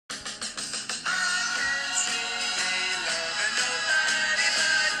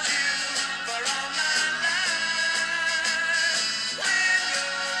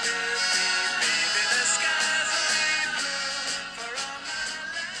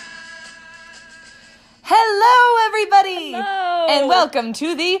everybody! Hello! And welcome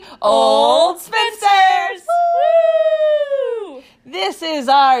to the Old Spinsters! Woo! This is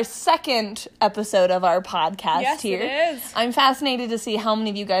our second episode of our podcast Yes, here. it is. I'm fascinated to see how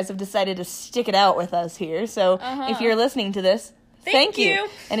many of you guys have decided to stick it out with us here. So if you're listening to this, thank you.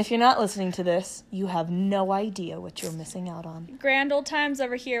 And if you're not listening to this, you have no idea what you're missing out on. Grand old times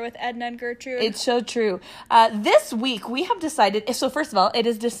over here with Edna and Gertrude. It's so true. This week, we have decided... So first of all, it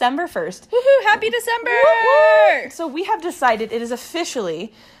is December 1st. Woohoo! Happy December! Woo-woo! So we have decided it is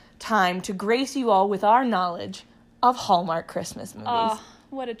officially time to grace you all with our knowledge of Hallmark Christmas movies. Oh,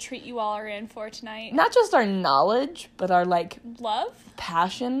 what a treat you all are in for tonight. Not just our knowledge, but our, love?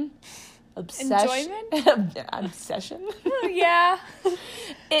 passion, obsession. Enjoyment? Obsession. Yeah.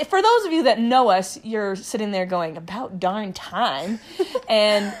 For those of you that know us, you're sitting there going, about darn time.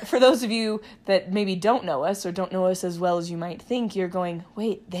 And for those of you that maybe don't know us or don't know us as well as you might think, you're going,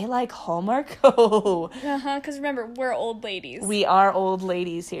 wait, they like Hallmark? Oh. Because remember, we're old ladies. We are old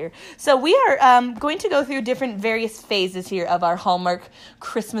ladies here. So we are going to go through different various phases here of our Hallmark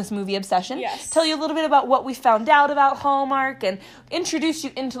Christmas movie obsession. Yes. Tell you a little bit about what we found out about Hallmark and introduce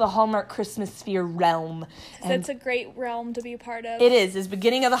you into the Hallmark Christmas sphere realm. It's a great realm to be a part of. It is. It's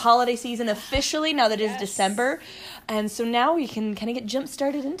beginning of the holiday season officially, now that it is Yes. December. And so now we can kind of get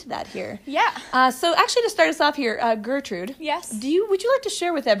jump-started into that here. Yeah. So actually to start us off here, Gertrude. Yes. Would you like to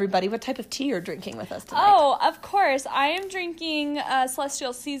share with everybody what type of tea you're drinking with us tonight? Oh, of course. I am drinking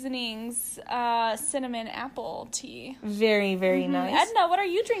Celestial Seasonings cinnamon apple tea. Very, very nice. Edna, what are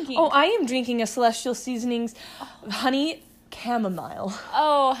you drinking? Oh, I am drinking a Celestial Seasonings honey chamomile.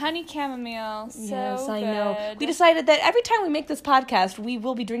 Oh, honey chamomile. So Yes, I good. know. We decided that every time we make this podcast, we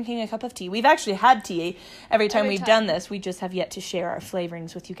will be drinking a cup of tea. We've actually had tea every time we've done this. We just have yet to share our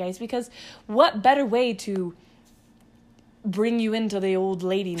flavorings with you guys, because what better way to bring you into the old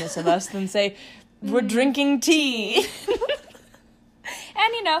ladiness of us than say, we're drinking tea.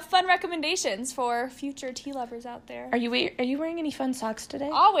 And, fun recommendations for future tea lovers out there. Are you wearing any fun socks today?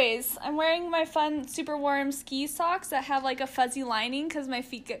 Always. I'm wearing my fun, super warm ski socks that have, a fuzzy lining because my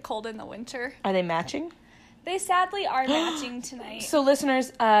feet get cold in the winter. Are they matching? They sadly are matching tonight. So,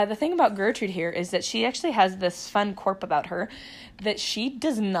 listeners, the thing about Gertrude here is that she actually has this fun quirk about her that she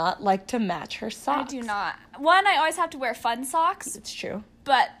does not like to match her socks. I do not. One, I always have to wear fun socks, It's true.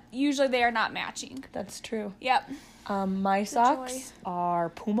 but usually they are not matching. That's true. Yep. My socks are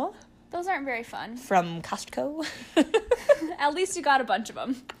Puma Those aren't very fun. from Costco. At least you got a bunch of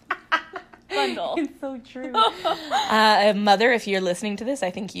them. Bundle. It's so true. Mother, if you're listening to this,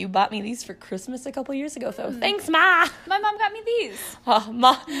 I think you bought me these for Christmas a couple years ago. So thanks, Ma. My mom got me these.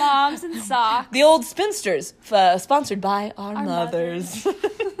 Ma. Moms and socks. The Old Spinsters, sponsored by our mothers.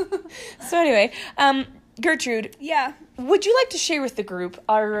 So anyway, Gertrude. Yeah. Would you like to share with the group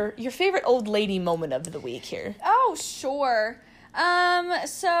your favorite old lady moment of the week here? Oh, sure.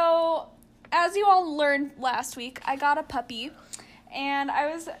 So, as you all learned last week, I got a puppy, and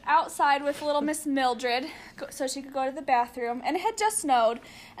I was outside with little Miss Mildred so she could go to the bathroom, and it had just snowed,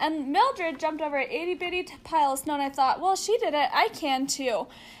 and Mildred jumped over an itty-bitty pile of snow, and I thought, well, she did it, I can too.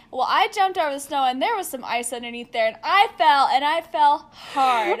 Well, I jumped over the snow, and there was some ice underneath there, and I fell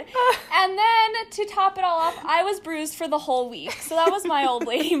hard. And then, to top it all off, I was bruised for the whole week. So that was my old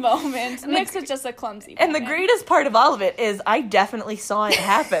lady moment, mixed with just a clumsy moment. And the greatest part of all of it is I definitely saw it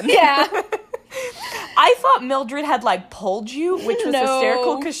happen. Yeah. I thought Mildred had, pulled you, which was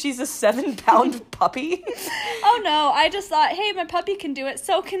hysterical because she's a 7-pound puppy. Oh, no. I just thought, hey, my puppy can do it,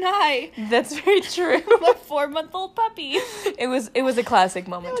 so can I. That's very true. My 4-month-old puppy. It was a classic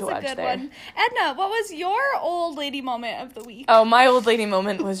moment to watch It was a good there. one. Edna, what was your old lady moment of the week? Oh, my old lady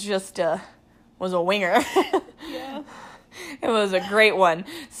moment was just, was a winger. Yeah. It was a great one.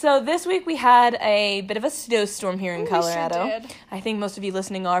 So this week we had a bit of a snowstorm here in Colorado. We sure did. I think most of you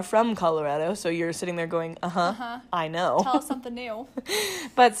listening are from Colorado, so you're sitting there going, I know. Tell us something new.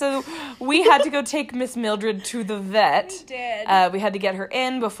 But so we had to go take Miss Mildred to the vet. We did. We had to get her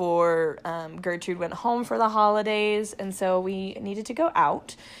in before Gertrude went home for the holidays, and so we needed to go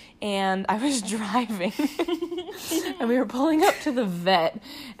out. And I was driving, and we were pulling up to the vet,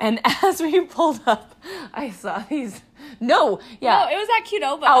 and as we pulled up, I saw these... No, it was at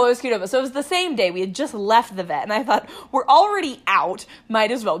Qdoba. Oh, it was Qdoba. So it was the same day. We had just left the vet, and I thought, we're already out.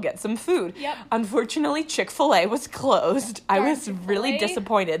 Might as well get some food. Yep. Unfortunately, Chick-fil-A was closed. I was really Chick-fil-A.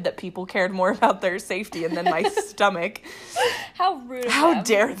 disappointed that people cared more about their safety than my stomach. How rude of How them.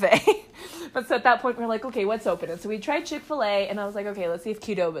 dare they? But so at that point, we're like, okay, what's open? And so we tried Chick-fil-A, and I was like, okay, let's see if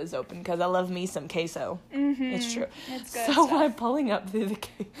Qdoba is open, because I love me some queso. Mm-hmm. It's true. It's good So stuff. I'm pulling up through the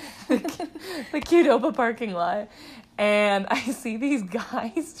Qdoba parking lot, and I see these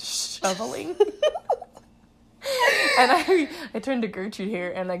guys shoveling. And I turned to Gertrude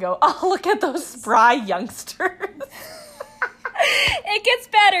here and I go, oh, look at those spry youngsters. It gets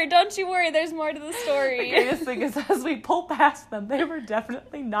better. Don't you worry. There's more to the story. The greatest thing is as we pull past them, they were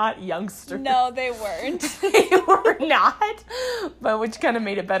definitely not youngsters. No, they weren't. They were not. But which kind of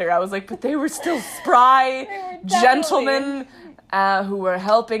made it better. I was like, but they were still spry gentlemen who were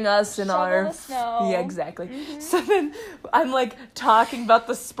helping us in our... the snow. Yeah, exactly. Mm-hmm. So then I'm like talking about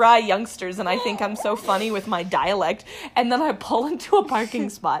the spry youngsters and I think I'm so funny with my dialect. And then I pull into a parking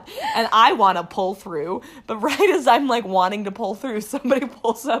spot and I want to pull through. But right as I'm like wanting to pull through, somebody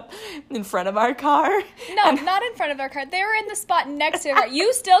pulls up in front of our car. No, not in front of our car. They were in the spot next to our car.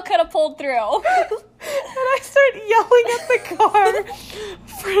 You still could have pulled through. And I start yelling at the car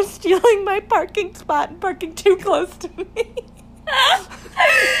for stealing my parking spot and parking too close to me.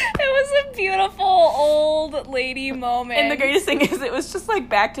 It was a beautiful old lady moment. And the greatest thing is it was just like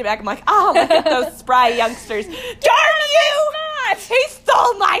back to back. I'm like, oh, look at those spry youngsters. Darn you! He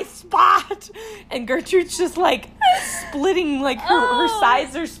stole my spot! And Gertrude's just like splitting, like her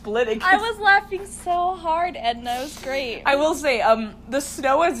sides are splitting. I was laughing so hard, Edna. It was great. I will say, the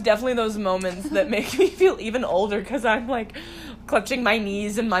snow is definitely those moments that make me feel even older because I'm like clutching my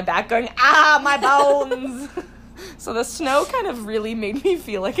knees and my back going, my bones! So the snow kind of really made me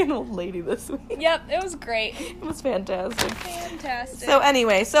feel like an old lady this week. Yep, it was great. It was fantastic. Fantastic. So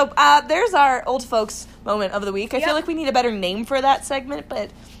anyway, there's our old folks moment of the week. I feel like we need a better name for that segment, but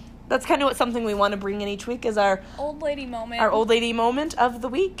that's kind of something we want to bring in each week is our old lady moment. Our old lady moment of the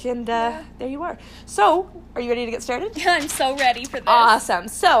week, and there you are. So, are you ready to get started? I'm so ready for this. Awesome.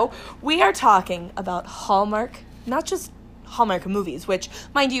 So, we are talking about Hallmark, not just Hallmark movies, which,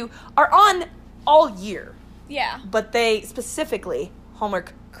 mind you, are on all year. Yeah. But they specifically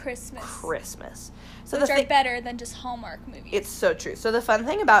Hallmark Christmas. So which are better than just Hallmark movies. It's so true. So the fun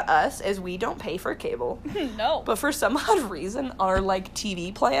thing about us is we don't pay for cable. No. But for some odd reason, our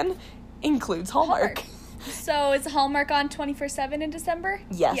TV plan includes Hallmark. So is Hallmark on 24/7 in December?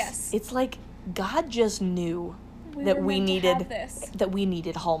 Yes. It's like God just knew that we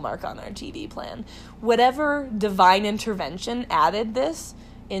needed Hallmark on our TV plan. Whatever divine intervention added this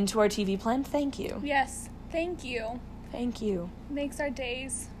into our TV plan, thank you. Yes. Thank you. Thank you. Makes our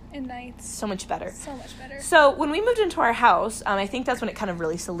days and nights so much better. So much better. So when we moved into our house, I think that's when it kind of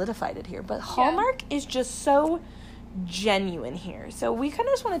really solidified it here. But Hallmark is just so genuine here. So we kind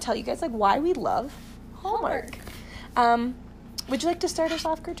of just want to tell you guys why we love Hallmark. Would you like to start us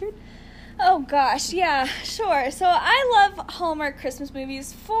off, Gertrude? Oh gosh, yeah, sure. So I love Hallmark Christmas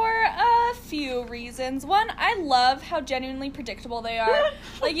movies for a few reasons. One, I love how genuinely predictable they are.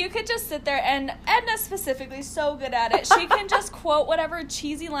 You could just sit there, and Edna specifically is so good at it. She can just quote whatever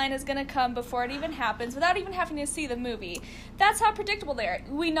cheesy line is going to come before it even happens without even having to see the movie. That's how predictable they are.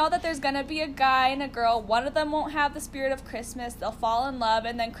 We know that there's going to be a guy and a girl. One of them won't have the spirit of Christmas. They'll fall in love,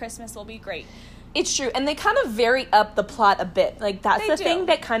 and then Christmas will be great. It's true, and they kind of vary up the plot a bit. That's the thing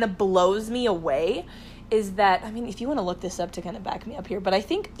that kind of blows me away, is that, if you want to look this up to kind of back me up here, but I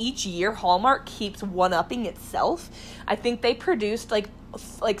think each year Hallmark keeps one-upping itself. I think they produced,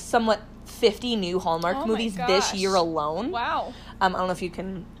 somewhat 50 new Hallmark movies this year alone. Wow. I don't know if you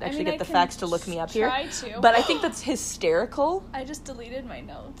can actually get the facts to look me up here. Try to. But I think that's hysterical. I just deleted my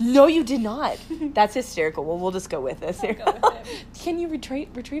notes. No, you did not. That's hysterical. Well, we'll just go with this here. I'll go with it. Can you retrieve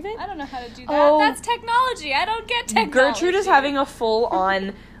it? I don't know how to do that. Oh, that's technology. I don't get technology. Gertrude is having a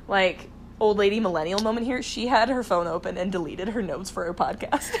full-on, old lady millennial moment here. She had her phone open and deleted her notes for her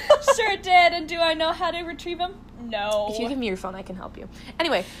podcast. Sure did. And do I know how to retrieve them? No. If you give me your phone, I can help you.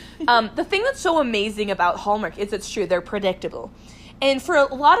 Anyway, the thing that's so amazing about Hallmark is it's true. They're predictable. And for a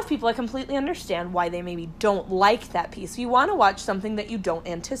lot of people, I completely understand why they maybe don't like that piece. You want to watch something that you don't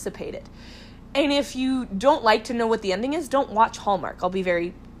anticipate it. And if you don't like to know what the ending is, don't watch Hallmark. I'll be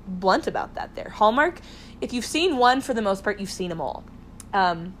very blunt about that there. Hallmark, if you've seen one, for the most part, you've seen them all.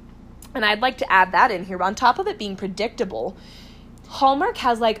 And I'd like to add that in here. On top of it being predictable, Hallmark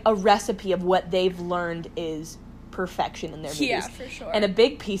has a recipe of what they've learned is perfection in their movies. Yeah, for sure. And a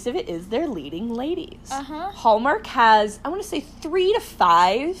big piece of it is their leading ladies. Uh-huh. Hallmark has, I want to say 3 to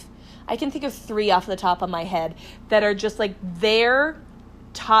 5. I can think of 3 off the top of my head that are just their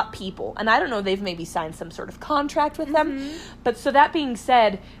top people. And I don't know, they've maybe signed some sort of contract with them. But so that being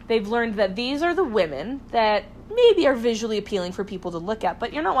said, they've learned that these are the women that maybe are visually appealing for people to look at.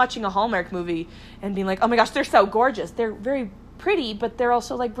 But you're not watching a Hallmark movie and being oh my gosh, they're so gorgeous. They're very pretty, but they're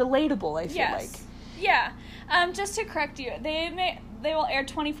also relatable, I feel like. Yeah. Just to correct you, they will air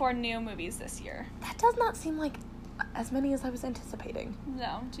 24 new movies this year. That does not seem like as many as I was anticipating.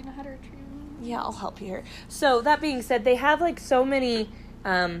 No. Do you know how to retrieve them? Yeah, I'll help you here. So, that being said, they have so many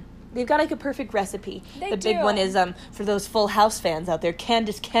they've got like a perfect recipe. They the big do. one is for those Full House fans out there,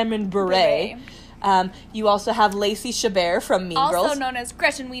 Candace Cameron Bure. You also have Lacey Chabert from Mean Girls. Also known as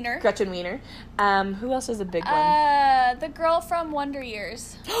Gretchen Wiener. Who else is a big one? The girl from Wonder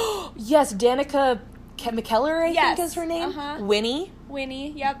Years. Yes, Danica McKellar, I think is her name.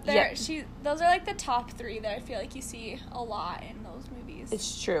 Winnie, yep. Those are like the top 3 that I feel like you see a lot in those movies.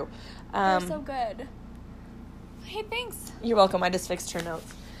 It's true. They're so good. Hey, thanks. You're welcome. I just fixed her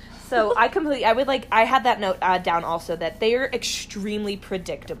notes. So I had that note down also, that they are extremely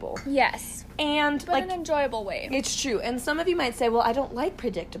predictable. Yes. And but in an enjoyable way. It's true. And some of you might say, well, I don't like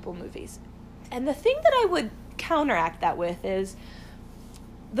predictable movies. And the thing that I would counteract that with is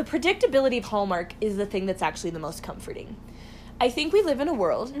the predictability of Hallmark is the thing that's actually the most comforting. I think we live in a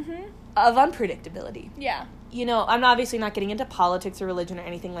world of unpredictability. Yeah. You know, I'm obviously not getting into politics or religion or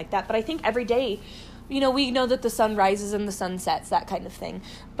anything like that, but I think every day, you know, we know that the sun rises and the sun sets, that kind of thing.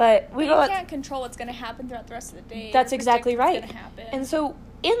 But you can't control what's going to happen throughout the rest of the day. That's exactly right. What's going to happen. And so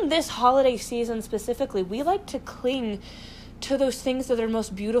in this holiday season specifically, we like to cling to those things that are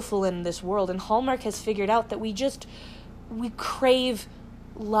most beautiful in this world. And Hallmark has figured out that we crave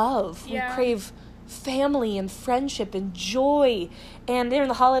love. Yeah. We crave family and friendship and joy. And during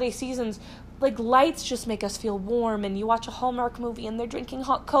the holiday seasons, like, lights just make us feel warm, and you watch a Hallmark movie and they're drinking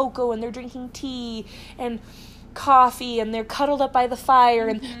hot cocoa and they're drinking tea and coffee and they're cuddled up by the fire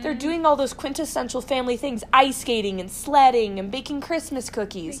and they're doing all those quintessential family things, ice skating and sledding and baking Christmas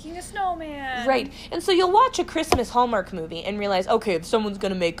cookies. Making a snowman. Right. And so you'll watch a Christmas Hallmark movie and realize, okay, someone's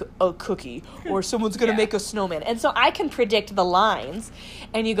going to make a cookie or someone's going to make a snowman. And so I can predict the lines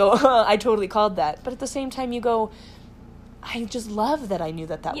and you go, I totally called that. But at the same time you go, I just love that I knew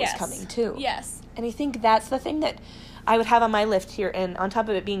that was coming too. Yes. And I think that's the thing that I would have on my list here, and on top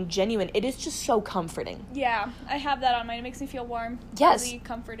of it being genuine, it is just so comforting. Yeah, I have that on mine. It makes me feel warm. Yes. Really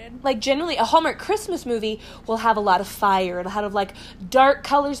comforted. Like, generally, a Hallmark Christmas movie will have a lot of fire. It'll have, like, dark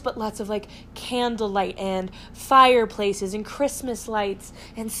colors, but lots of, like, candlelight and fireplaces and Christmas lights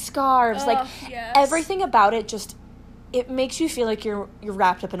and scarves. Everything about it just, it makes you feel like you're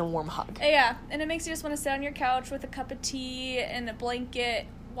wrapped up in a warm hug. Yeah, and it makes you just want to sit on your couch with a cup of tea and a blanket,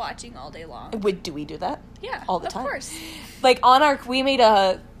 watching all day long. Do we do that? Yeah, all the time. Of course. Like, we made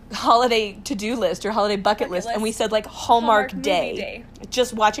a holiday to-do list or holiday bucket list, and we said, like, Hallmark Day.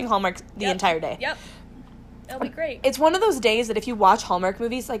 Just watching Hallmark the entire day. Yep. It'll be great. It's one of those days that if you watch Hallmark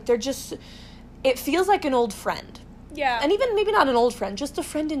movies, like, it feels like an old friend. Yeah. And even maybe not an old friend, just a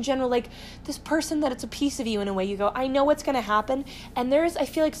friend in general, like this person that it's a piece of you in a way. You go, I know what's going to happen. And I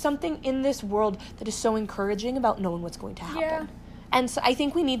feel like something in this world that is so encouraging about knowing what's going to happen. Yeah. And so I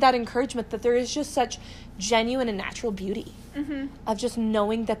think we need that encouragement that there is just such genuine and natural beauty of just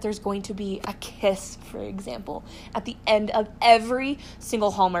knowing that there's going to be a kiss, for example, at the end of every single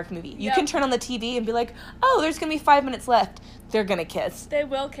Hallmark movie. You can turn on the TV and be like, oh, there's going to be 5 minutes left. They're going to kiss. They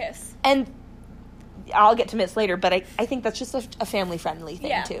will kiss. And I'll get to minutes later, but I think that's just a family-friendly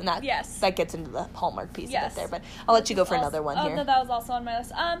thing, too. And that gets into the Hallmark piece of it there. But I'll let you go for another one here. No, that was also on my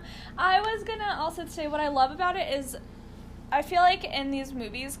list. I was going to also say what I love about it is I feel like in these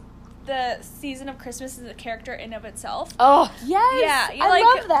movies, the season of Christmas is a character in of itself. Oh, yes. Yeah. I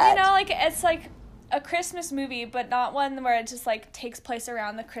love that. You know, like, it's like a Christmas movie, but not one where it just, like, takes place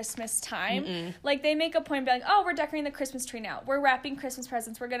around the Christmas time. Mm-mm. Like, they make a point of being like, oh, we're decorating the Christmas tree now. We're wrapping Christmas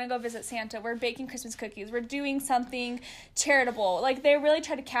presents. We're going to go visit Santa. We're baking Christmas cookies. We're doing something charitable. Like, they really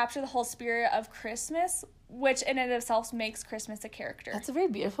try to capture the whole spirit of Christmas, which in and of itself makes Christmas a character. That's a very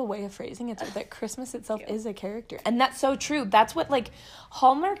beautiful way of phrasing it, that Christmas itself is a character. And that's so true. That's what, like,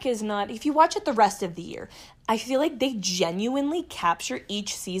 Hallmark is not. If you watch it the rest of the year, I feel like they genuinely capture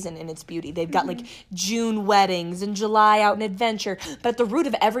each season in its beauty. They've got, like, June weddings and July out in adventure. But at the root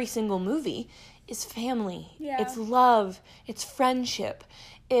of every single movie is family. Yeah. It's love. It's friendship.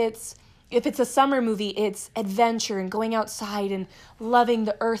 If it's a summer movie, it's adventure and going outside and loving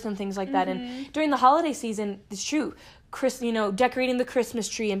the earth and things like that. And during the holiday season, it's true, decorating the Christmas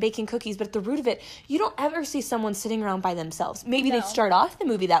tree and baking cookies. But at the root of it, you don't ever see someone sitting around by themselves. Maybe they start off the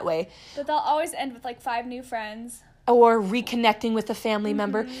movie that way. But they'll always end with, like, 5 new friends. Or reconnecting with a family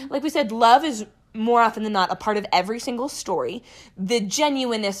member. Like we said, love is more often than not a part of every single story. The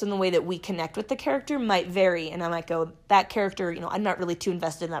genuineness in the way that we connect with the character might vary, and I might go, that character, I'm not really too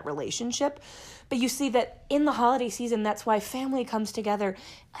invested in that relationship. But you see that in the holiday season, that's why family comes together.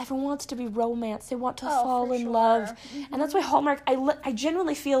 Everyone wants to be romance. They want to fall in love. And that's why Hallmark, I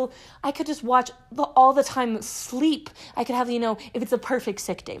genuinely feel I could just watch all the time, sleep. I could have, if it's a perfect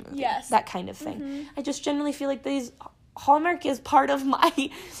sick day movie. Yes. That kind of thing. I just genuinely feel like Hallmark is part of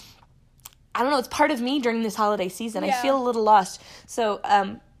it's part of me during this holiday season. I feel a little lost. So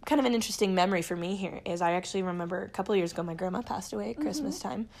kind of an interesting memory for me here is I actually remember a couple of years ago my grandma passed away at Christmas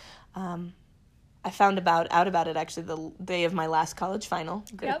time. I found out about it actually the day of my last college final.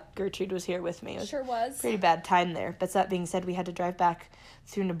 Gertrude was here with me. It was a pretty bad time there. But that being said, we had to drive back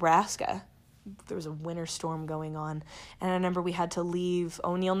through Nebraska. There was a winter storm going on. And I remember we had to leave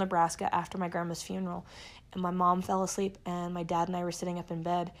O'Neill, Nebraska after my grandma's funeral. And my mom fell asleep, and my dad and I were sitting up in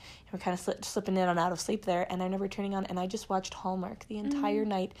bed. And we're kind of slipping in and out of sleep there. And I remember turning on, and I just watched Hallmark the entire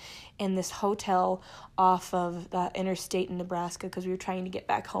night in this hotel off of the interstate in Nebraska because we were trying to get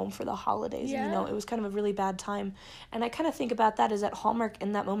back home for the holidays. Yeah. And, it was kind of a really bad time. And I kind of think about that as at Hallmark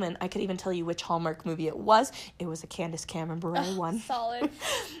in that moment. I could even tell you which Hallmark movie it was. It was a Candace Cameron Bure one. Solid.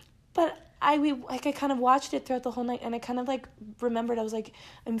 But I kind of watched it throughout the whole night, and I kind of, remembered, I was like,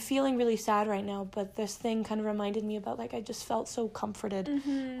 I'm feeling really sad right now, but this thing kind of reminded me about, I just felt so comforted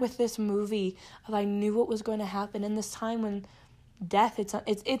with this movie. I knew what was going to happen in this time when death,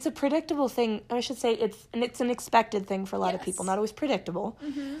 it's a predictable thing. I should say it's an expected thing for a lot of people, not always predictable.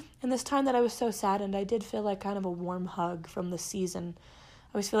 And this time that I was so saddened, I did feel like kind of a warm hug from the season.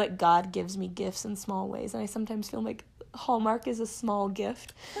 I always feel like God gives me gifts in small ways, and I sometimes feel like Hallmark is a small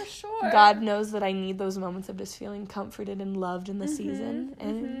gift. For sure. God knows that I need those moments of just feeling comforted and loved in the season.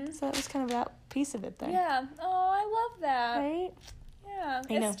 And so that was kind of that piece of it there. Yeah. Oh, I love that. Right? Yeah.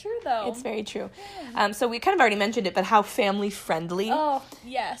 It's true, though. It's very true. Yeah. So we kind of already mentioned it, but how family friendly. Oh,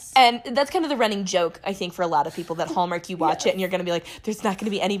 yes. And that's kind of the running joke, I think, for a lot of people that Hallmark, you watch it and you're going to be like, there's not going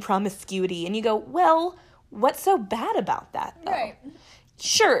to be any promiscuity. And you go, well, what's so bad about that, though? Right.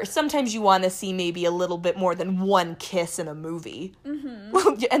 Sure, sometimes you want to see maybe a little bit more than one kiss in a movie.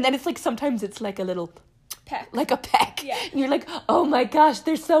 And then it's sometimes it's like a little peck. Like a peck. Yeah. And you're like, oh my gosh,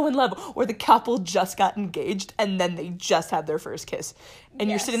 they're so in love. Or the couple just got engaged and then they just had their first kiss. And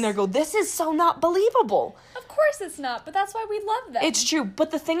you're sitting there going, this is so not believable. Of course it's not, but that's why we love them. It's true. But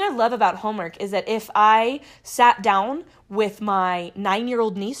the thing I love about Hallmark is that if I sat down with my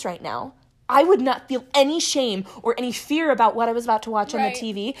 9-year-old niece right now, I would not feel any shame or any fear about what I was about to watch on the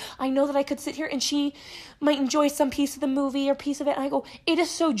TV. I know that I could sit here and she might enjoy some piece of the movie or piece of it. And I go, it is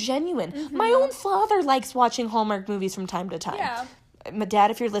so genuine. My own father likes watching Hallmark movies from time to time. Yeah. My dad,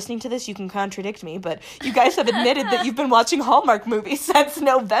 if you're listening to this, you can contradict me, but you guys have admitted that you've been watching Hallmark movies since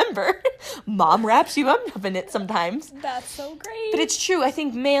November. Mom wraps you up in it sometimes. That's so great. But it's true. I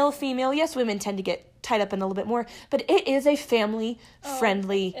think male, female, yes, women tend to get tied up in a little bit more, but it is a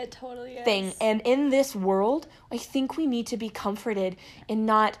family-friendly it totally thing. is. And in this world, I think we need to be comforted in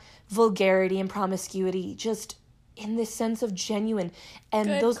not vulgarity and promiscuity, just in this sense of genuine. And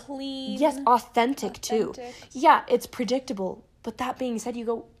good, those clean. Yes, authentic too. Yeah, it's predictable. But that being said, you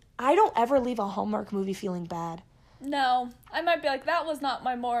go, I don't ever leave a Hallmark movie feeling bad. No. I might be like, that was not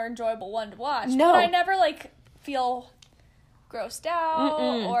my more enjoyable one to watch. No. But I never, feel grossed out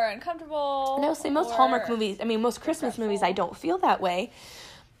or uncomfortable. And I will say most Hallmark movies, most Christmas movies, I don't feel that way.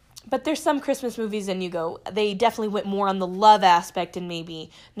 But there's some Christmas movies and you go, they definitely went more on the love aspect and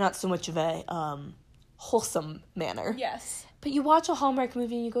maybe not so much of a wholesome manner. Yes. But you watch a Hallmark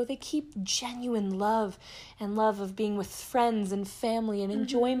movie and you go, they keep genuine love and love of being with friends and family and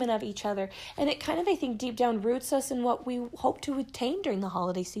enjoyment of each other. And it kind of, I think, deep down roots us in what we hope to attain during the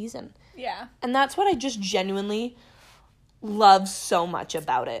holiday season. Yeah. And that's what I just genuinely love so much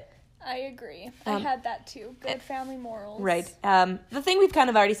about it. I agree. I had that too. Good family morals. Right. The thing we've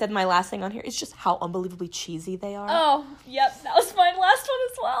kind of already said, my last thing on here, is just how unbelievably cheesy they are. Oh, yep. That was my last one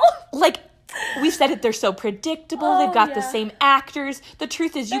as well. We've said it, they're so predictable. They've got the same actors. The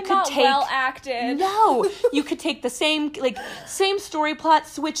truth is, they're not well acted. No. You could take the same story plot,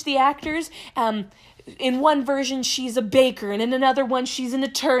 switch the actors. In one version, she's a baker, and in another one, she's an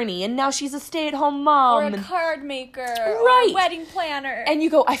attorney, and now she's a stay-at-home mom. Or a card maker. Or a wedding planner. And you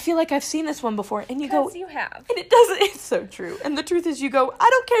go, I feel like I've seen this one before. And you go... Because you have. And it doesn't... It's so true. And the truth is, you go, I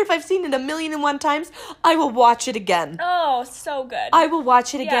don't care if I've seen it 1,000,001 times. I will watch it again. Oh, so good. I will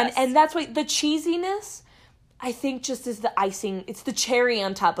watch it again. And that's why the cheesiness... I think just is the icing, it's the cherry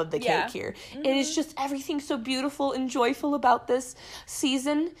on top of the cake here. It is just everything so beautiful and joyful about this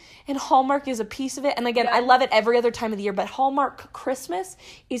season, and Hallmark is a piece of it. And again, I love it every other time of the year, but Hallmark Christmas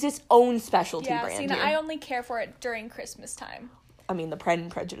is its own specialty brand here. I only care for it during Christmas time. The Pride and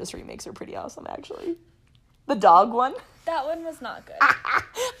Prejudice remakes are pretty awesome, actually. The dog one. That one was not good.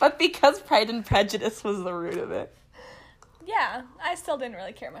 But because Pride and Prejudice was the root of it. Yeah, I still didn't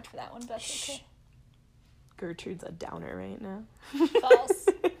really care much for that one, but that's okay. Gertrude's a downer right now. False.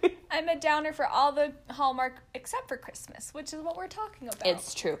 I'm a downer for all the Hallmark except for Christmas, which is what we're talking about.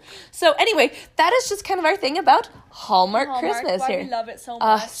 It's true. So anyway, that is just kind of our thing about Hallmark Christmas here. We love it so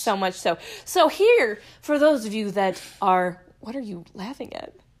much. So much so. So here, for those of you that are... What are you laughing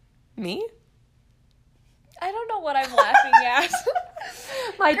at? Me? I don't know what I'm laughing at.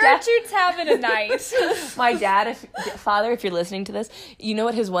 My Gertrude's having a night. My dad, Father, if you're listening to this, you know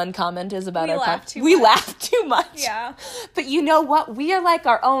what his one comment is about our podcast? We laugh too much. Yeah. But you know what? We are like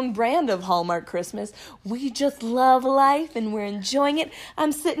our own brand of Hallmark Christmas. We just love life and we're enjoying it.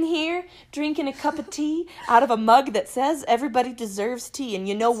 I'm sitting here drinking a cup of tea out of a mug that says everybody deserves tea. And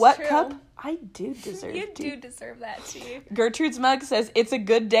you know what, true. Cup? I do deserve tea. You do deserve that tea. Gertrude's mug says it's a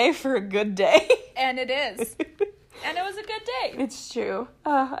good day for a good day. And it is. And it was a good day. It's true.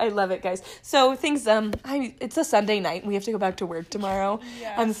 I love it, guys. So things, it's a Sunday night. We have to go back to work tomorrow.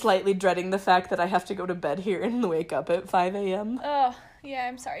 Yeah. I'm slightly dreading the fact that I have to go to bed here and wake up at 5 a.m. Oh, yeah,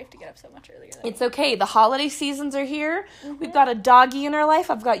 I'm sorry I have to get up so much earlier. It's okay. The holiday seasons are here. Mm-hmm. We've got a doggy in our life.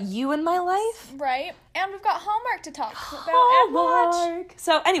 I've got you in my life. Right. And we've got Hallmark to talk about Hallmark. and watch.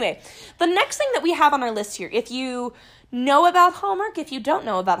 So anyway, the next thing that we have on our list here, if you know about Hallmark, if you don't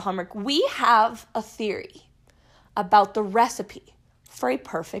know about Hallmark, we have a theory about the recipe for a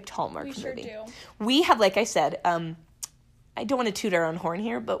perfect Hallmark movie. We sure do. We have, like I said, I don't want to toot our own horn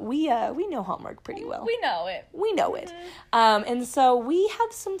here, but we know Hallmark pretty well. We know it. We know it. And so we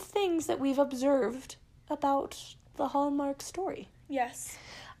have some things that we've observed about the Hallmark story. Yes.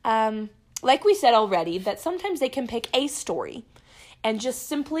 Like we said already, that sometimes they can pick a story and just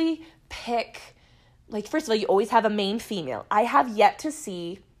simply pick, like, first of all, you always have a main female. I have yet to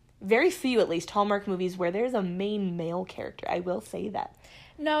see, very few at least, Hallmark movies where there's a main male character. I will say that.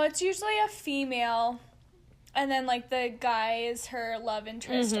 No, it's usually a female, and then, like, the guy is her love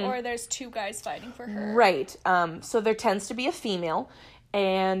interest, or there's two guys fighting for her. Right. So there tends to be a female,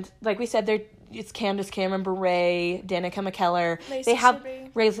 and like we said, it's Candace Cameron Bure, Danica McKellar. Lacey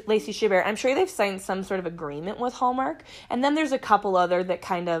Chabert. I'm sure they've signed some sort of agreement with Hallmark. And then there's a couple other that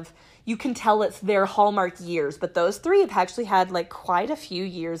kind of, you can tell it's their Hallmark years. But those three have actually had, like, quite a few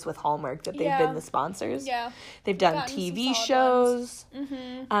years with Hallmark that they've been the sponsors. Yeah. They've done TV shows.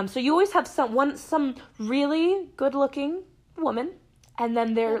 So you always have some really good-looking woman. And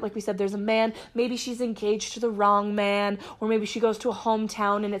then like we said, there's a man. Maybe she's engaged to the wrong man. Or maybe she goes to a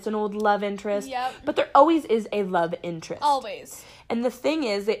hometown and it's an old love interest. Yep. But there always is a love interest. Always. And the thing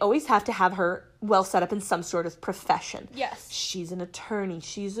is, they always have to have her well set up in some sort of profession. Yes. She's an attorney.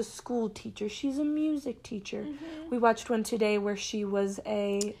 She's a school teacher. She's a music teacher. We watched one today where she was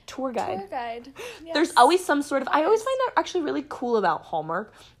a tour guide. Yes. There's always some sort of... I always find that actually really cool about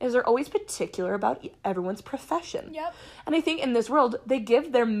Hallmark, is they're always particular about everyone's profession. Yep. And I think in this world, they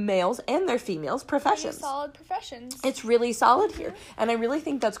give their males and their females professions. Pretty solid professions. It's really solid here. And I really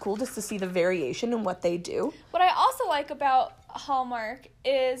think that's cool just to see the variation in what they do. What I also like about Hallmark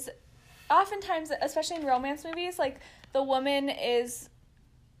is oftentimes, especially in romance movies, like, the woman is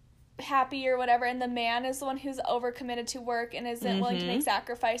happy or whatever, and the man is the one who's overcommitted to work and isn't willing to make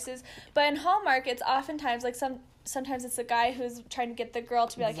sacrifices. But in Hallmark, it's oftentimes, like, sometimes it's the guy who's trying to get the girl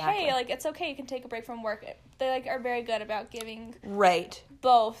to be like, hey, like, it's okay, you can take a break from work. They, like, are very good about giving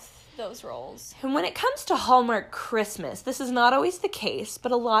both those roles. And when it comes to Hallmark Christmas, this is not always the case,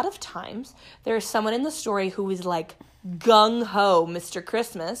 but a lot of times there is someone in the story who is like gung-ho Mr.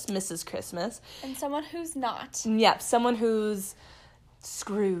 Christmas, Mrs. Christmas. And someone who's not. Yep, someone who's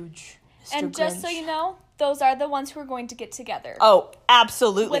Scrooge, Mr. And Grinch. just so you know, those are the ones who are going to get together. Oh,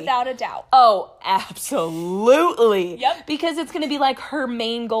 absolutely. Without a doubt. Oh, absolutely. Yep. Because it's going to be like her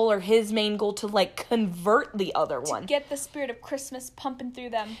main goal or his main goal to, like, convert the other one. Get the spirit of Christmas pumping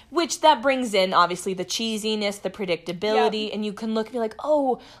through them. Which that brings in, obviously, the cheesiness, the predictability, and you can look and be like,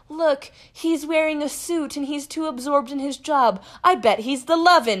 oh, look, he's wearing a suit and he's too absorbed in his job. I bet he's the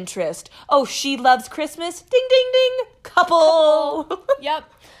love interest. Oh, she loves Christmas. Ding, ding, ding. Couple.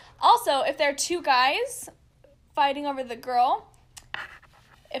 Yep. Also, if there are two guys fighting over the girl,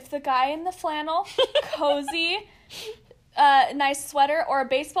 if the guy in the flannel, cozy, nice sweater, or a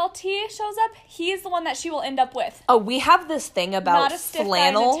baseball tee shows up, he's the one that she will end up with. Oh, we have this thing about Not a stiff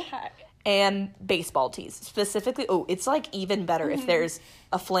flannel guy in a and baseball tees. Specifically, it's like even better if there's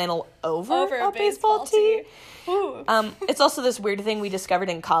a flannel over a baseball tee. It's also this weird thing we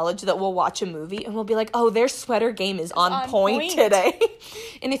discovered in college that we'll watch a movie and we'll be like, oh, their sweater game is on point today.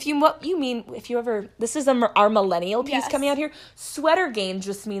 And if you ever, this is our millennial piece coming out here, sweater game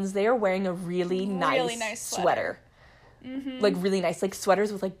just means they are wearing a really nice sweater. Like really nice, like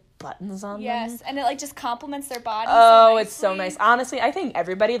sweaters with like buttons on them. Yes, and it like just complements their body. Oh, it's so nice. Honestly, I think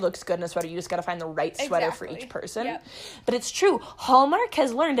everybody looks good in a sweater. You just got to find the right sweater for each person. Yep. But it's true. Hallmark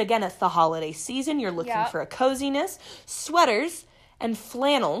has learned, again, it's the holiday season. You're looking for a coziness. Sweaters and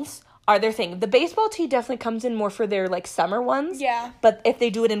flannels are their thing. The baseball tee definitely comes in more for their, like, summer ones. Yeah. But if they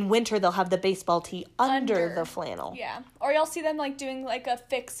do it in winter, they'll have the baseball tee under the flannel. Yeah. Or you'll see them, like, doing, like, a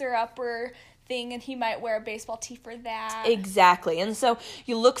fixer-upper thing, and he might wear a baseball tee for that. Exactly. And so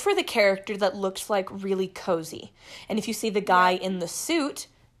you look for the character that looks, like, really cozy. And if you see the guy in the suit,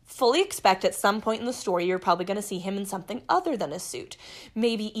 fully expect at some point in the story you're probably going to see him in something other than a suit.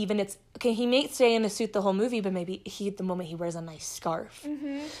 Maybe even he may stay in a suit the whole movie, but maybe the moment he wears a nice scarf.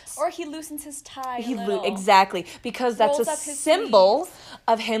 Mm-hmm. Or he loosens his tie exactly, because that's a symbol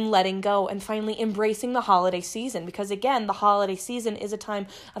of him letting go and finally embracing the holiday season. Because again, the holiday season is a time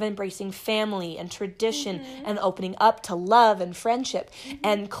of embracing family and tradition and opening up to love and friendship.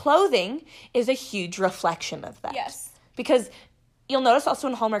 And clothing is a huge reflection of that. Yes. Because you'll notice also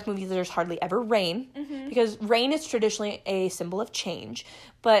in Hallmark movies there's hardly ever rain, because rain is traditionally a symbol of change.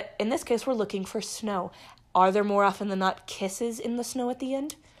 But in this case, we're looking for snow. Are there more often than not kisses in the snow at the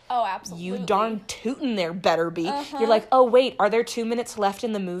end? Oh, absolutely. You darn tootin' there better be. You're like, oh, wait, are there 2 minutes left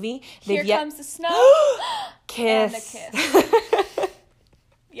in the movie? Here comes the snow. Kiss. And the kiss.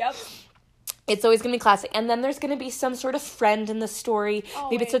 Yep. It's always going to be classic. And then there's going to be some sort of friend in the story.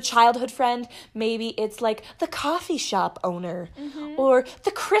 Always. Maybe it's a childhood friend. Maybe it's like the coffee shop owner or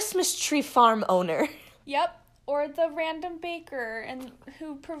the Christmas tree farm owner. Yep. Or the random baker and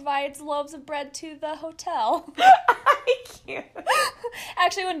who provides loaves of bread to the hotel. I can't.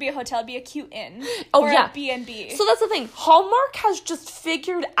 Actually, it wouldn't be a hotel. It'd be a cute inn. Oh, or yeah. a B&B. So that's the thing. Hallmark has just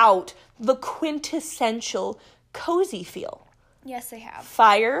figured out the quintessential cozy feel. Yes, they have.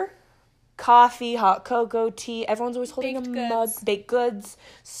 Fire, coffee, hot cocoa, tea. Everyone's always holding Baked a goods. mug. Baked goods.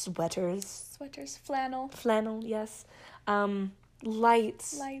 Sweaters, flannel, yes.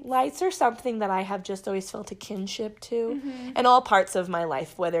 Lights. Lights are something that I have just always felt a kinship to in all parts of my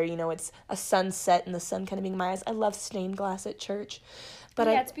life, whether, it's a sunset and the sun kind of being in my eyes. I love stained glass at church. But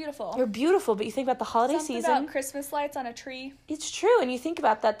it's beautiful. They're beautiful, but you think about the holiday season. Something about Christmas lights on a tree. It's true, and you think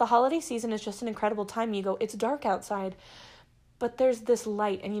about that. The holiday season is just an incredible time. You go, it's dark outside, but there's this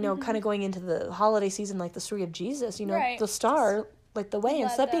light, and, kind of going into the holiday season, like the story of Jesus, right. the star, like the way. And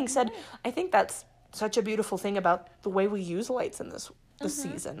so that being said, I think that's such a beautiful thing about the way we use lights in this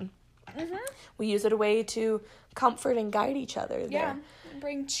season. We use it a way to comfort and guide each other. Yeah,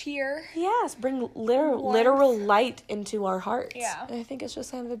 bring cheer. Yes, bring literal light into our hearts. Yeah. And I think it's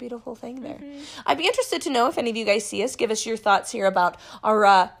just kind of a beautiful thing there. I'd be interested to know if any of you guys see us. Give us your thoughts here about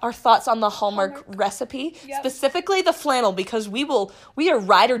our thoughts on the Hallmark recipe, specifically the flannel, because we are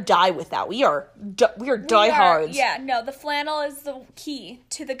ride or die with that. We are diehards. Yeah, no, the flannel is the key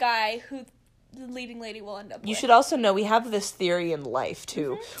to the guy who the leading lady will end up with. You should also know we have this theory in life,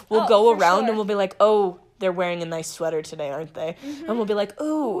 too. We'll go around and we'll be like, oh, they're wearing a nice sweater today, aren't they? And we'll be like,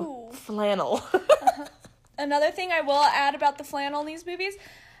 ooh. Flannel. Another thing I will add about the flannel in these movies,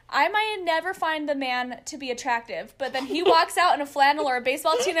 I might never find the man to be attractive, but then he walks out in a flannel or a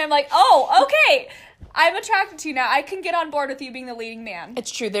baseball tee, and I'm like, oh, okay, I'm attracted to you now. I can get on board with you being the leading man.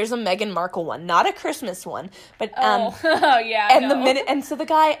 It's true. There's a Meghan Markle one, not a Christmas one, but yeah. And so the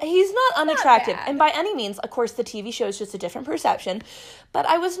guy, he's not unattractive, bad. and by any means, of course, the TV show is just a different perception. But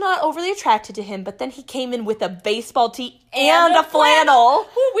I was not overly attracted to him. But then he came in with a baseball tee and a flannel.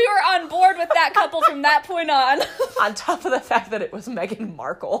 We were on board with that couple from that point on. On top of the fact that it was Meghan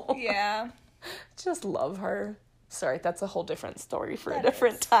Markle. Yeah. Just love her. Sorry, that's a whole different story for a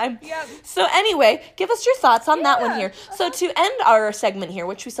different time. Yep. So anyway, give us your thoughts on that one here. So to end our segment here,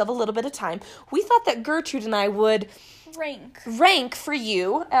 which we still have a little bit of time, we thought that Gertrude and I would rank for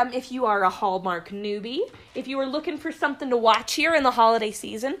you, if you are a Hallmark newbie, if you are looking for something to watch here in the holiday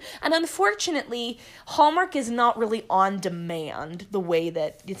season. And unfortunately, Hallmark is not really on demand the way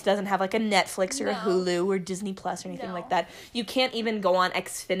that it doesn't have like a Netflix or a Hulu or Disney Plus or anything like that. You can't even go on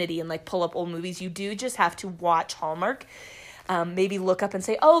Xfinity and like pull up old movies. You do just have to watch Hallmark. Maybe look up and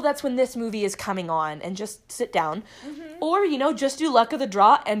say, oh, that's when this movie is coming on, and just sit down. Or, just do luck of the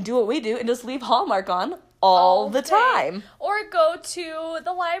draw and do what we do and just leave Hallmark on all the time. Or go to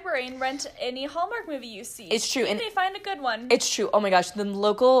the library and rent any Hallmark movie you see. It's true. You may find a good one. It's true. Oh my gosh, your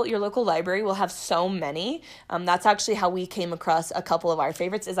local library will have so many. That's actually how we came across a couple of our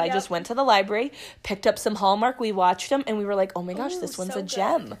favorites, is I just went to the library, picked up some Hallmark, we watched them, and we were like, oh my gosh, this one's a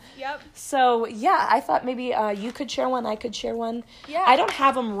gem. Yep. So, yeah, I thought maybe you could share one, I could share one. Yeah. I don't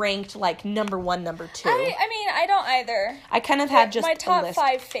have them ranked like number 1, number 2. I mean, I don't either. I kind of had just my top a list.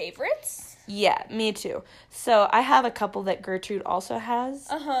 5 favorites. Yeah, me too. So I have a couple that Gertrude also has.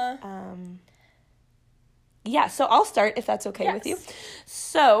 Yeah, so I'll start if that's okay with you.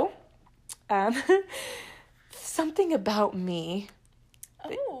 So, something about me.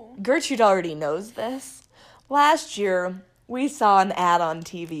 Oh. Gertrude already knows this. Last year, we saw an ad on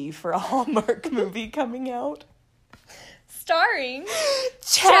TV for a Hallmark movie coming out. Starring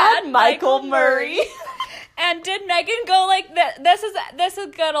Chad Michael Murray. And did Megan go like that? This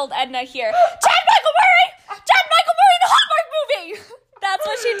is good old Edna here. Chad Michael Murray! Chad Michael Murray in a Hallmark movie! That's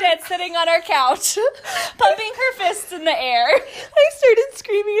what she did, sitting on our couch, pumping her fists in the air. I started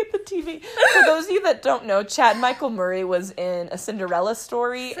screaming at the TV. For those of you that don't know, Chad Michael Murray was in A Cinderella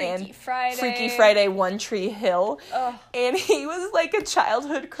Story Freaky Friday, One Tree Hill. Ugh. And he was like a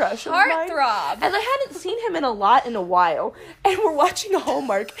childhood crush of mine. Heartthrob. And I hadn't seen him in a while. And we're watching a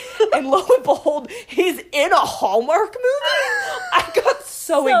Hallmark, and lo and behold, he's in a Hallmark movie. I got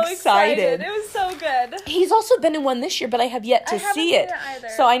so excited. It was so good. He's also been in one this year, but I have yet to see it. Either.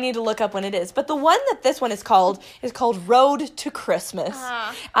 So I need to look up when it is. But the one that this one is called Road to Christmas.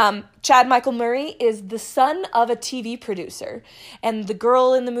 Chad Michael Murray is the son of a TV producer, and the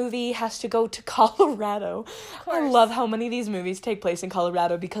girl in the movie has to go to Colorado. I love how many of these movies take place in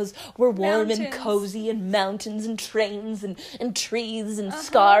Colorado because we're warm and cozy, and mountains and trains and trees and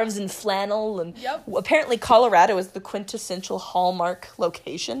scarves and flannel. And apparently Colorado is the quintessential Hallmark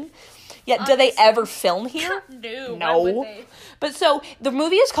location. Yet, do they ever film here? No. No. Why would they? But so the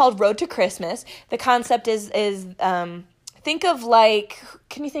movie is called Road to Christmas. The concept is think of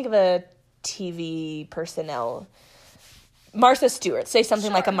can you think of a TV personnel? Martha Stewart. Say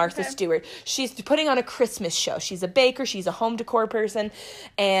something like a Martha Stewart. She's putting on a Christmas show. She's a baker. She's a home decor person.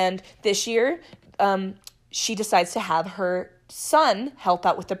 And this year, she decides to have her son help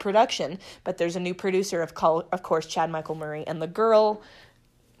out with the production. But there's a new producer, of course, Chad Michael Murray. And the girl,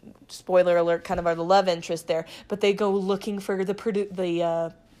 spoiler alert, kind of are the love interest there. But they go looking for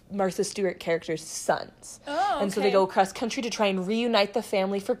the Martha Stewart character's sons. Oh, okay. And so they go across country to try and reunite the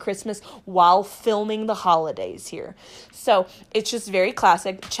family for Christmas while filming the holidays here. So it's just very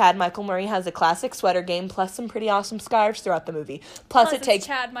classic. Chad Michael Murray has a classic sweater game plus some pretty awesome scarves throughout the movie. Plus it takes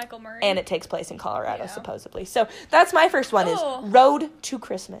Chad Michael Murray. And it takes place in Colorado, supposedly. So that's my first one, is Oh. Road to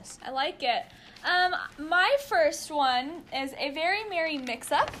Christmas. I like it. My first one is a very merry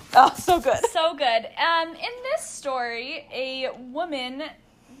mix-up. Oh, so good. So good. In this story, a woman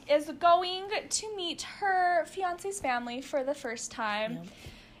is going to meet her fiance's family for the first time.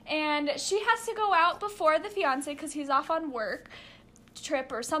 Yeah. And she has to go out before the fiance because he's off on work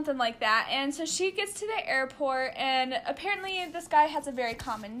trip or something like that. And so she gets to the airport, and apparently this guy has a very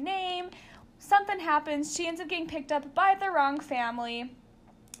common name. Something happens. She ends up getting picked up by the wrong family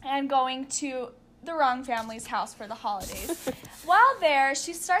and going to the wrong family's house for the holidays. While there,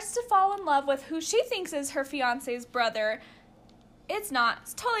 she starts to fall in love with who she thinks is her fiance's brother. It's not.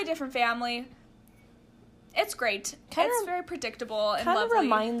 It's a totally different family. It's great. It's very predictable and lovely. Kind of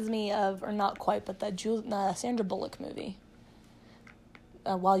reminds me of, or not quite, but the Sandra Bullock movie.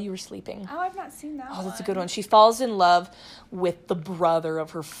 While You Were Sleeping. Oh, I've not seen that one. Oh, that's a good one. She falls in love with the brother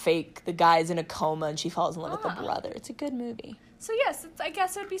of her the guy's in a coma, and she falls in love with the brother. It's a good movie. So yes, I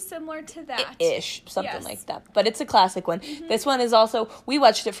guess it would be similar to that. Ish, something like that. But it's a classic one. Mm-hmm. This one is also, we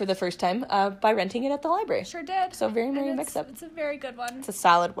watched it for the first time by renting it at the library. Sure did. So very merry mix-up. It's a very good one. It's a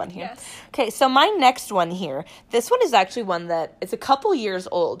solid one here. Yes. Okay, so my next one here, this one is actually one that is a couple years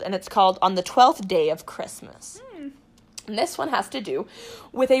old, and it's called On the 12th Day of Christmas. And this one has to do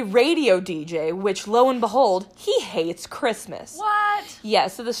with a radio DJ, which, lo and behold, he hates Christmas. What? Yeah,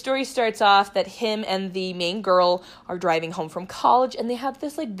 so the story starts off that him and the main girl are driving home from college, and they have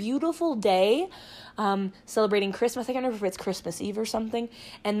this, beautiful day celebrating Christmas. I can't remember if it's Christmas Eve or something.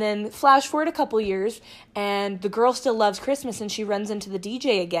 And then flash forward a couple years, and the girl still loves Christmas, and she runs into the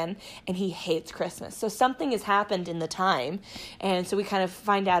DJ again, and he hates Christmas. So something has happened in the time, and so we kind of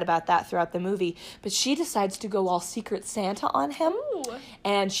find out about that throughout the movie. But she decides to go all Secret Santa on him. Ooh.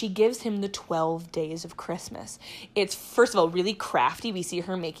 And she gives him the 12 days of Christmas. It's, first of all, really crafty. We see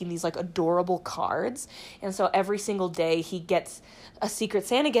her making these, adorable cards. And so every single day he gets a Secret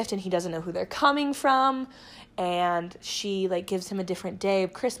Santa gift, and he doesn't know who they're coming from. And she, gives him a different day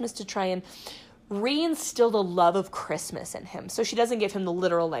of Christmas to try and reinstill the love of Christmas in him. So she doesn't give him the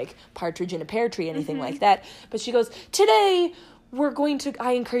literal, partridge in a pear tree, anything like that. But she goes, today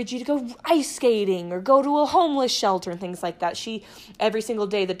I encourage you to go ice skating or go to a homeless shelter and things like that. Every single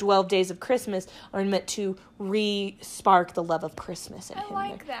day, the 12 days of Christmas are meant to re-spark the love of Christmas in him. I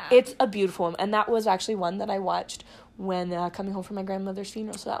like that. It's a beautiful one. And that was actually one that I watched when coming home from my grandmother's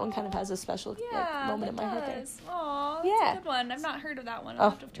funeral. So that one kind of has a special moment in my heart there. Aw, that's a good one. I've not heard of that one. I'll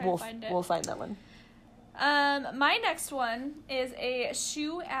have to try to find it. We'll find that one. My next one is a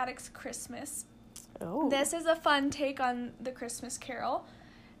Shoe Addict's Christmas. Oh. This is a fun take on the Christmas Carol.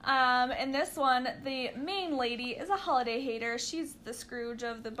 In this one, the main lady is a holiday hater. She's the Scrooge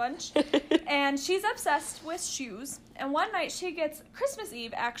of the bunch. And she's obsessed with shoes. And one night Christmas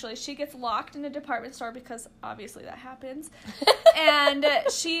Eve actually, she gets locked in a department store because obviously that happens. And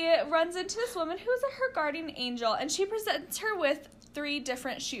she runs into this woman who's her guardian angel. And she presents her with 3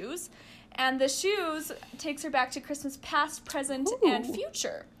 different shoes. And the shoes takes her back to Christmas past, present, and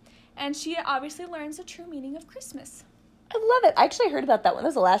future. And she obviously learns the true meaning of Christmas. I love it. I actually heard about that one. That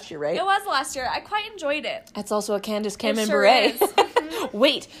was last year, right? It was last year. I quite enjoyed it. It's also a Candace Cameron Sure Bure. is.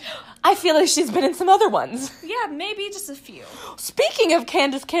 Wait, I feel like she's been in some other ones. Yeah, maybe just a few. Speaking of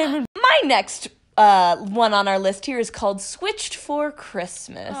Candace Cameron, my next one on our list here is called Switched for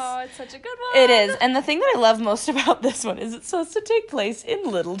Christmas. Oh, it's such a good one. It is. And the thing that I love most about this one is it's supposed to take place in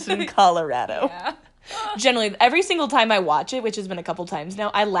Littleton, Colorado. Yeah. Generally, every single time I watch it, which has been a couple times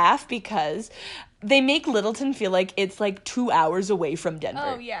now, I laugh because they make Littleton feel like it's like 2 hours away from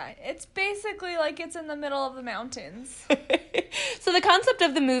Denver. Oh, yeah. It's basically like it's in the middle of the mountains. So the concept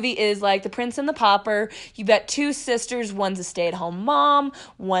of the movie is like the Prince and the Pauper. You've got 2 sisters. One's a stay-at-home mom.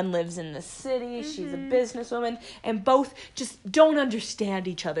 One lives in the city. She's a businesswoman. And both just don't understand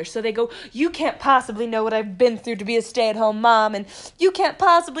each other. So they go, you can't possibly know what I've been through to be a stay-at-home mom. And you can't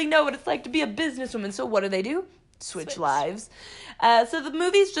possibly know what it's like to be a businesswoman. So what do? Switch lives. So the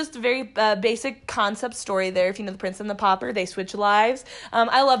movie's just a very basic concept story there. If you know the Prince and the Pauper, they switch lives.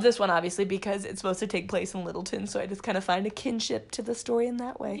 I love this one, obviously, because it's supposed to take place in Littleton, so I just kind of find a kinship to the story in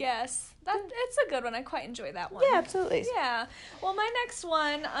that way. Yes. It's a good one. I quite enjoy that one. Yeah, absolutely. Yeah. Well, my next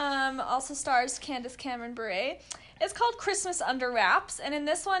one also stars Candace Cameron Bure. It's called Christmas Under Wraps, and in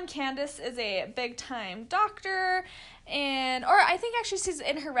this one, Candace is a big-time doctor, or I think actually she's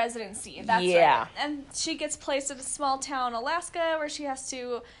in her residency. That's right. And she gets placed at a small town, Alaska, where she has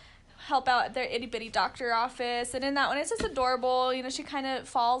to help out at their itty-bitty doctor office, and in that one, it's just adorable. You know, she kind of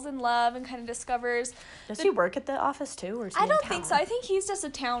falls in love and kind of discovers... Does he work at the office, too, or is he I don't in think town? so. I think he's just a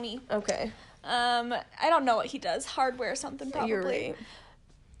townie. Okay. I don't know what he does. Hardware or something, probably. You're right.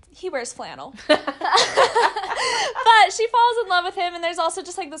 He wears flannel. But she falls in love with him, and there's also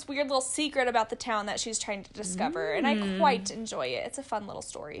just like this weird little secret about the town that she's trying to discover, and I quite enjoy it. It's a fun little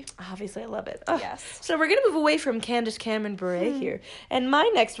story. Obviously, I love it. Yes. So we're going to move away from Candace Cameron Bure here, and my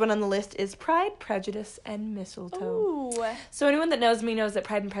next one on the list is Pride, Prejudice, and Mistletoe. Ooh. So anyone that knows me knows that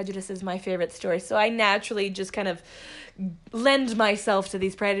Pride and Prejudice is my favorite story, so I naturally just kind of lend myself to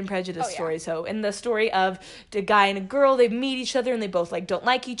these Pride and Prejudice stories. So in the story of the guy and a girl, they meet each other, and they both like don't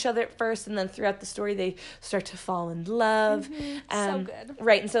like each other at first, and then throughout the story they start to fall in love. So good.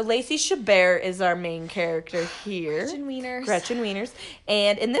 Right, and so Lacey Chabert is our main character here. Gretchen Wieners.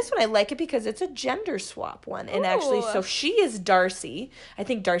 And in this one I like it because it's a gender swap one. And actually, so she is Darcy. I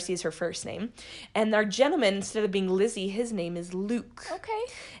think Darcy is her first name. And our gentleman, instead of being Lizzie, his name is Luke. Okay.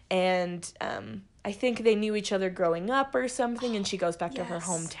 And I think they knew each other growing up or something, and she goes back to her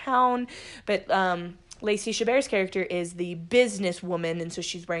hometown. But Lacey Chabert's character is the businesswoman, and so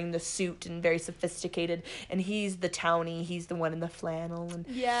she's wearing the suit and very sophisticated, and he's the townie. He's the one in the flannel. And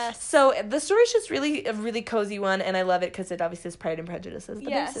so the story's just really a really cozy one, and I love it because it obviously is Pride and Prejudice as the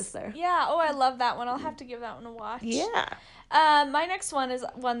basis there. Yeah. Oh, I love that one. I'll have to give that one a watch. Yeah. My next one is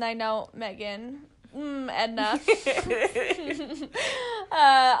one that I know Megan... Edna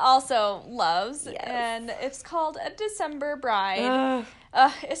also loves, and it's called A December Bride.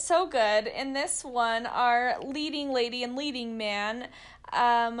 It's so good. In this one, our leading lady and leading man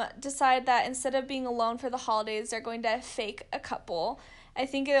decide that instead of being alone for the holidays, they're going to fake a couple. I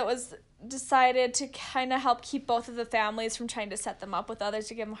think it was decided to kind of help keep both of the families from trying to set them up with others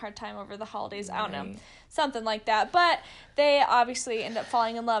to give them a hard time over the holidays. I don't know. Something like that. But they obviously end up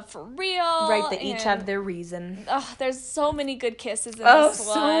falling in love for real. Right, they each have their reason. Oh, there's so many good kisses in this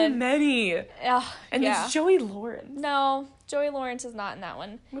one. Oh, so many. And it's Joey Lawrence. No, Joey Lawrence is not in that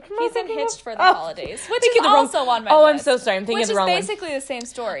one. He's in Hitched for the Holidays, which is also on my list. Oh, I'm so sorry. I'm thinking of the wrong one. Which is basically the same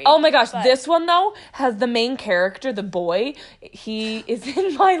story. Oh my gosh, this one, though, has the main character, the boy. He is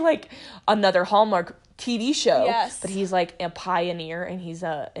in another Hallmark TV show. Yes. But he's like a pioneer, and he's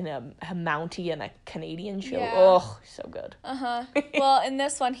in a Mountie and a Canadian show. Yeah. Oh, so good. Well, in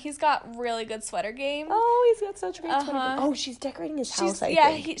this one, he's got really good sweater game. Oh, he's got such great sweater game. Oh, she's decorating his house, I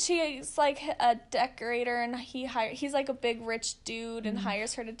think. She's like a decorator, and he's like a big rich dude and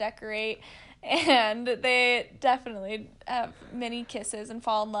hires her to decorate. And they definitely have many kisses and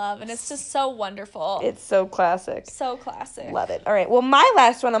fall in love, and it's just so wonderful. It's so classic. So classic. Love it. All right, well, my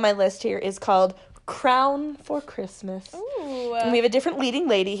last one on my list here is called Crown for Christmas. Ooh. And we have a different leading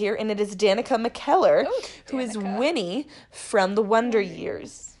lady here, and it is Danica McKellar, who is Winnie from the Wonder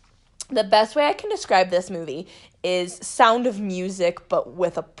Years. The best way I can describe this movie is Sound of Music, but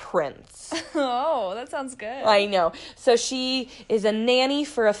with a prince. Oh, that sounds good. I know. So she is a nanny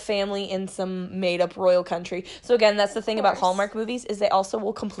for a family in some made-up royal country. So again, that's the thing about Hallmark movies, is they also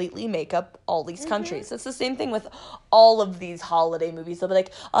will completely make up all these countries. It's the same thing with all of these holiday movies. They'll be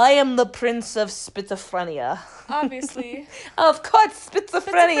like, I am the prince of schizophrenia. Obviously. Of course,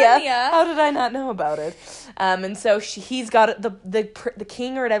 schizophrenia. How did I not know about it? And so he's got the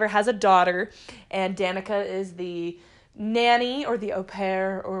king or whatever has a daughter, and Danica is the nanny or the au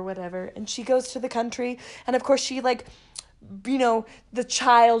pair or whatever, and she goes to the country, and of course she, like, you know, the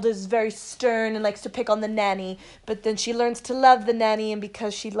child is very stern and likes to pick on the nanny, but then she learns to love the nanny, and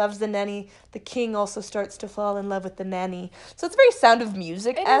because she loves the nanny, the king also starts to fall in love with the nanny. So it's very Sound of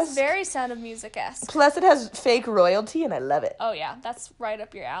Music-esque. It is very Sound of Music-esque. Plus it has fake royalty, and I love it. Oh yeah, that's right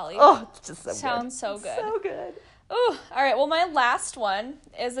up your alley. Oh, it's just so Sounds so good. So good. Ooh, all right. Well, my last one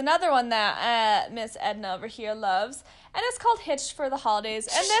is another one that Miss Edna over here loves, and it's called Hitched for the Holidays.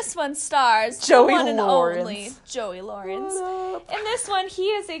 And this one stars Joey the one and Lawrence. only Joey Lawrence. What up? In this one, he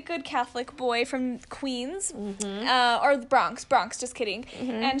is a good Catholic boy from Queens, or the Bronx. Just kidding.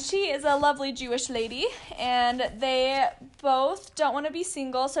 And she is a lovely Jewish lady, and they both don't want to be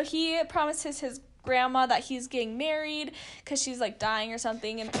single. So he promises his grandma that he's getting married because she's like dying or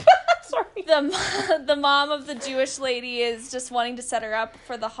something, and Sorry. the mom of the Jewish lady is just wanting to set her up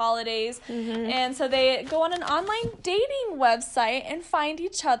for the holidays, and so they go on an online dating website and find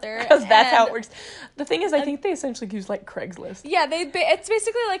each other, because that's how it works. The thing is, I think they essentially use like Craigslist. Yeah, it's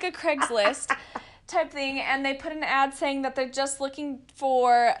basically like a Craigslist type thing, and they put an ad saying that they're just looking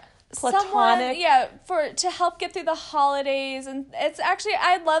for Platonic. someone, to help get through the holidays. And it's actually,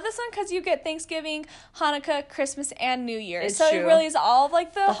 I love this one because you get Thanksgiving, Hanukkah, Christmas, and New Year's. So true. It really is all of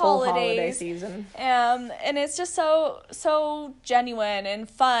like the whole holidays. holiday season. And it's just so genuine and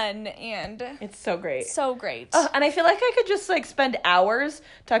fun, and It's so great. so great. And I feel like I could just like spend hours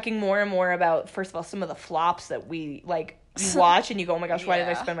talking more and more about, first of all, some of the flops that we like. You watch and you go, oh my gosh, why did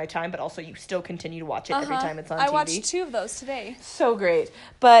I spend my time? But also you still continue to watch it every time it's on TV. I watched 2 of those today. So great.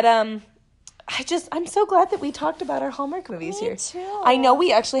 But I'm so glad that we talked about our Hallmark movies here. Me too. I know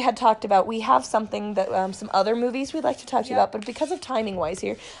we actually had talked about, we have something that, some other movies we'd like to talk to you about, but because of timing wise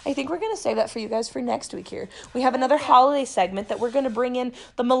here, I think we're going to save that for you guys for next week here. We have another holiday segment that we're going to bring in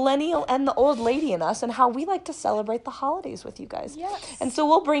the millennial and the old lady in us and how we like to celebrate the holidays with you guys. Yes. And so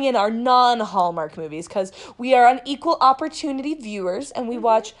we'll bring in our non-Hallmark movies because we are on equal opportunity viewers and we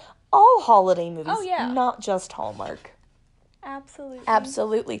watch all holiday movies, not just Hallmark.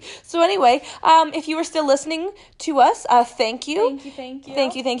 Absolutely. So anyway, if you were still listening to us, thank you.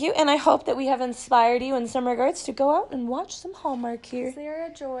 Thank you. And I hope that we have inspired you in some regards to go out and watch some Hallmark here. They're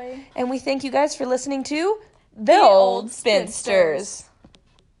a joy. And we thank you guys for listening to The Old Spinsters.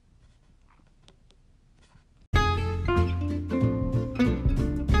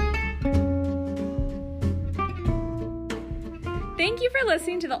 Thank you for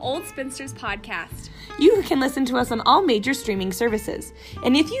listening to the Old Spinsters podcast. You can listen to us on all major streaming services.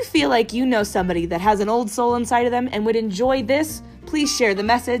 And if you feel like you know somebody that has an old soul inside of them and would enjoy this, please share the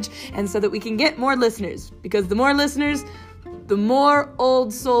message, and so that we can get more listeners. Because the more listeners, the more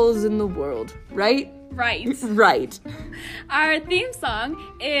old souls in the world. Right? Right. Our theme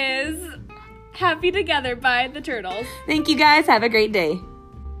song is Happy Together by the Turtles. Thank you guys. Have a great day.